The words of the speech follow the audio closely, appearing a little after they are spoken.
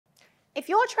If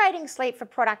you're trading sleep for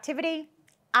productivity,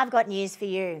 I've got news for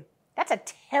you. That's a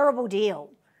terrible deal.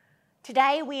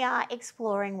 Today we are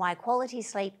exploring why quality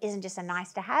sleep isn't just a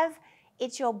nice to have,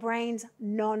 it's your brain's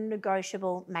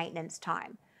non-negotiable maintenance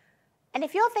time. And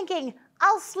if you're thinking,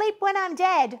 I'll sleep when I'm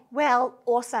dead, well,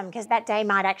 awesome, because that day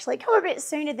might actually come a bit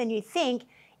sooner than you think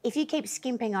if you keep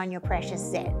skimping on your precious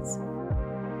Zeds.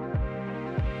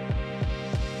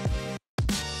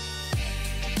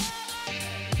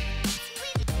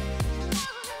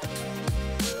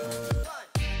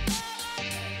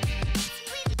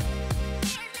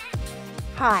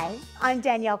 Hi, I'm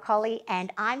Danielle Colley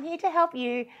and I'm here to help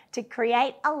you to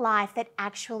create a life that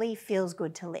actually feels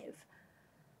good to live.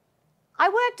 I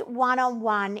worked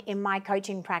one-on-one in my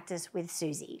coaching practice with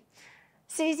Susie.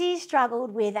 Susie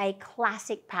struggled with a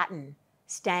classic pattern,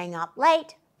 staying up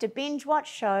late to binge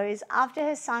watch shows after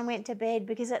her son went to bed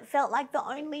because it felt like the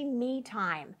only me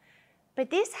time.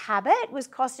 But this habit was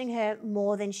costing her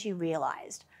more than she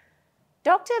realized.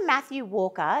 Dr. Matthew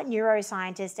Walker,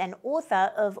 neuroscientist and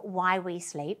author of Why We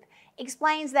Sleep,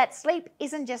 explains that sleep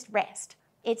isn't just rest,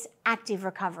 it's active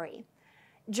recovery.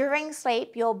 During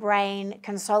sleep, your brain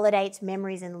consolidates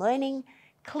memories and learning,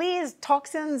 clears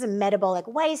toxins and metabolic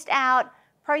waste out,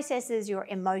 processes your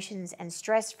emotions and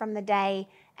stress from the day,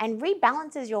 and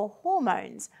rebalances your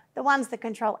hormones, the ones that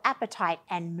control appetite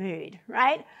and mood,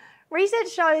 right?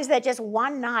 Research shows that just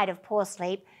one night of poor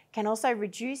sleep can also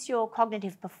reduce your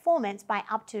cognitive performance by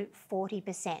up to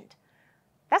 40%.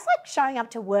 That's like showing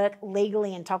up to work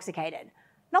legally intoxicated,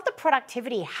 not the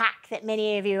productivity hack that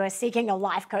many of you are seeking a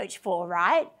life coach for,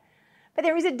 right? But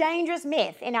there is a dangerous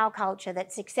myth in our culture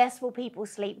that successful people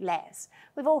sleep less.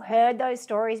 We've all heard those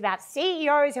stories about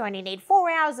CEOs who only need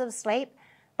 4 hours of sleep,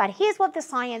 but here's what the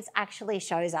science actually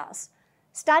shows us.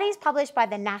 Studies published by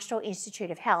the National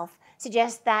Institute of Health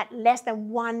suggest that less than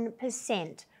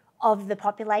 1% of the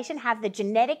population have the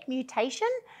genetic mutation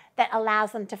that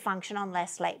allows them to function on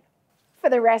less sleep. For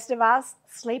the rest of us,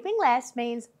 sleeping less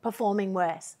means performing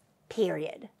worse,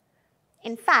 period.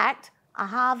 In fact, a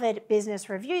Harvard Business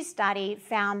Review study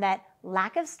found that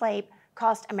lack of sleep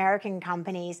cost American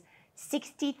companies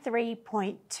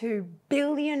 $63.2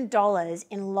 billion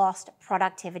in lost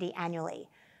productivity annually.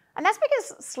 And that's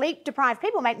because sleep-deprived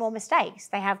people make more mistakes.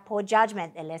 They have poor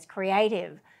judgment, they're less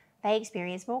creative, they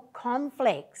experience more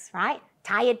conflicts, right?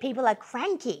 Tired people are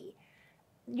cranky.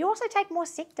 You also take more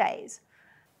sick days.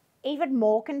 Even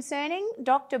more concerning,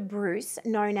 Dr. Bruce,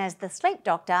 known as the sleep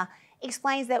doctor,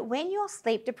 explains that when you're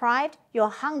sleep deprived, your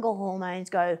hunger hormones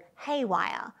go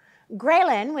haywire.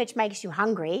 Ghrelin, which makes you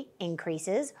hungry,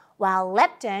 increases, while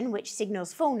leptin, which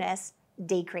signals fullness,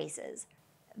 decreases.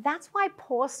 That's why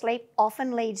poor sleep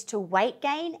often leads to weight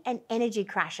gain and energy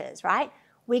crashes, right?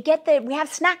 We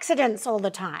have snack accidents all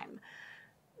the time.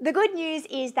 The good news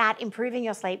is that improving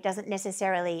your sleep doesn't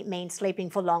necessarily mean sleeping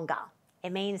for longer.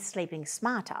 It means sleeping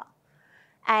smarter.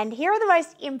 And here are the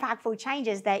most impactful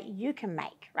changes that you can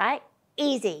make, right?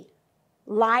 Easy.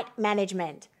 Light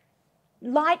management.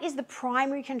 Light is the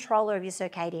primary controller of your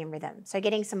circadian rhythm. So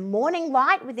getting some morning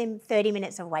light within 30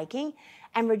 minutes of waking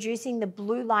and reducing the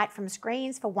blue light from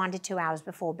screens for 1 to 2 hours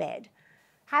before bed.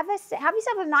 Have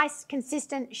yourself a nice,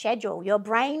 consistent schedule. Your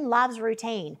brain loves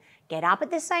routine. Get up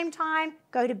at the same time,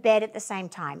 go to bed at the same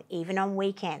time, even on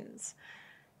weekends.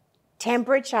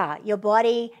 Temperature. Your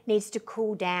body needs to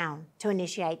cool down to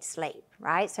initiate sleep,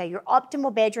 right? So your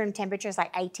optimal bedroom temperature is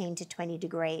like 18 to 20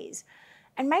 degrees.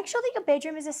 And make sure that your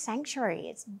bedroom is a sanctuary.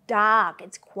 It's dark,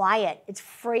 it's quiet, it's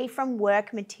free from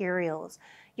work materials.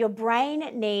 Your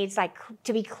brain needs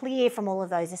to be clear from all of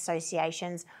those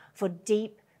associations for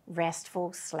deep,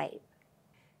 restful sleep.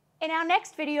 In our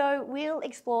next video, we'll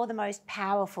explore the most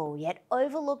powerful yet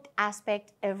overlooked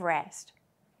aspect of rest,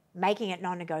 making it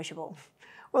non-negotiable.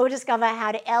 We'll discover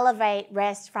how to elevate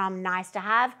rest from nice to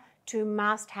have to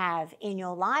must have in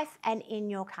your life and in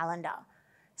your calendar.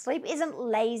 Sleep isn't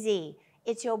lazy,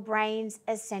 it's your brain's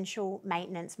essential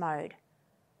maintenance mode.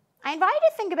 I invite you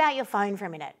to think about your phone for a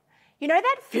minute. You know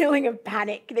that feeling of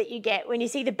panic that you get when you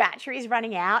see the batteries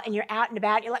running out and you're out and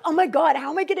about, you're like, oh my God, how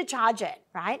am I gonna charge it,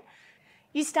 right?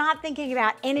 You start thinking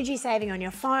about energy saving on your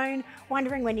phone,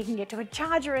 wondering when you can get to a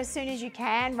charger as soon as you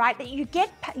can, right? That you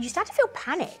start to feel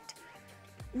panicked.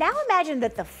 Now imagine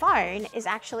that the phone is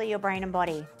actually your brain and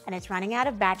body and it's running out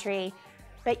of battery,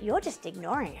 but you're just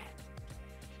ignoring it.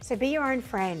 So be your own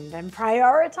friend and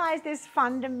prioritize this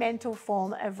fundamental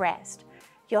form of rest.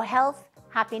 Your health,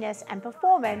 happiness, and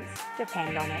performance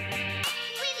depend on it.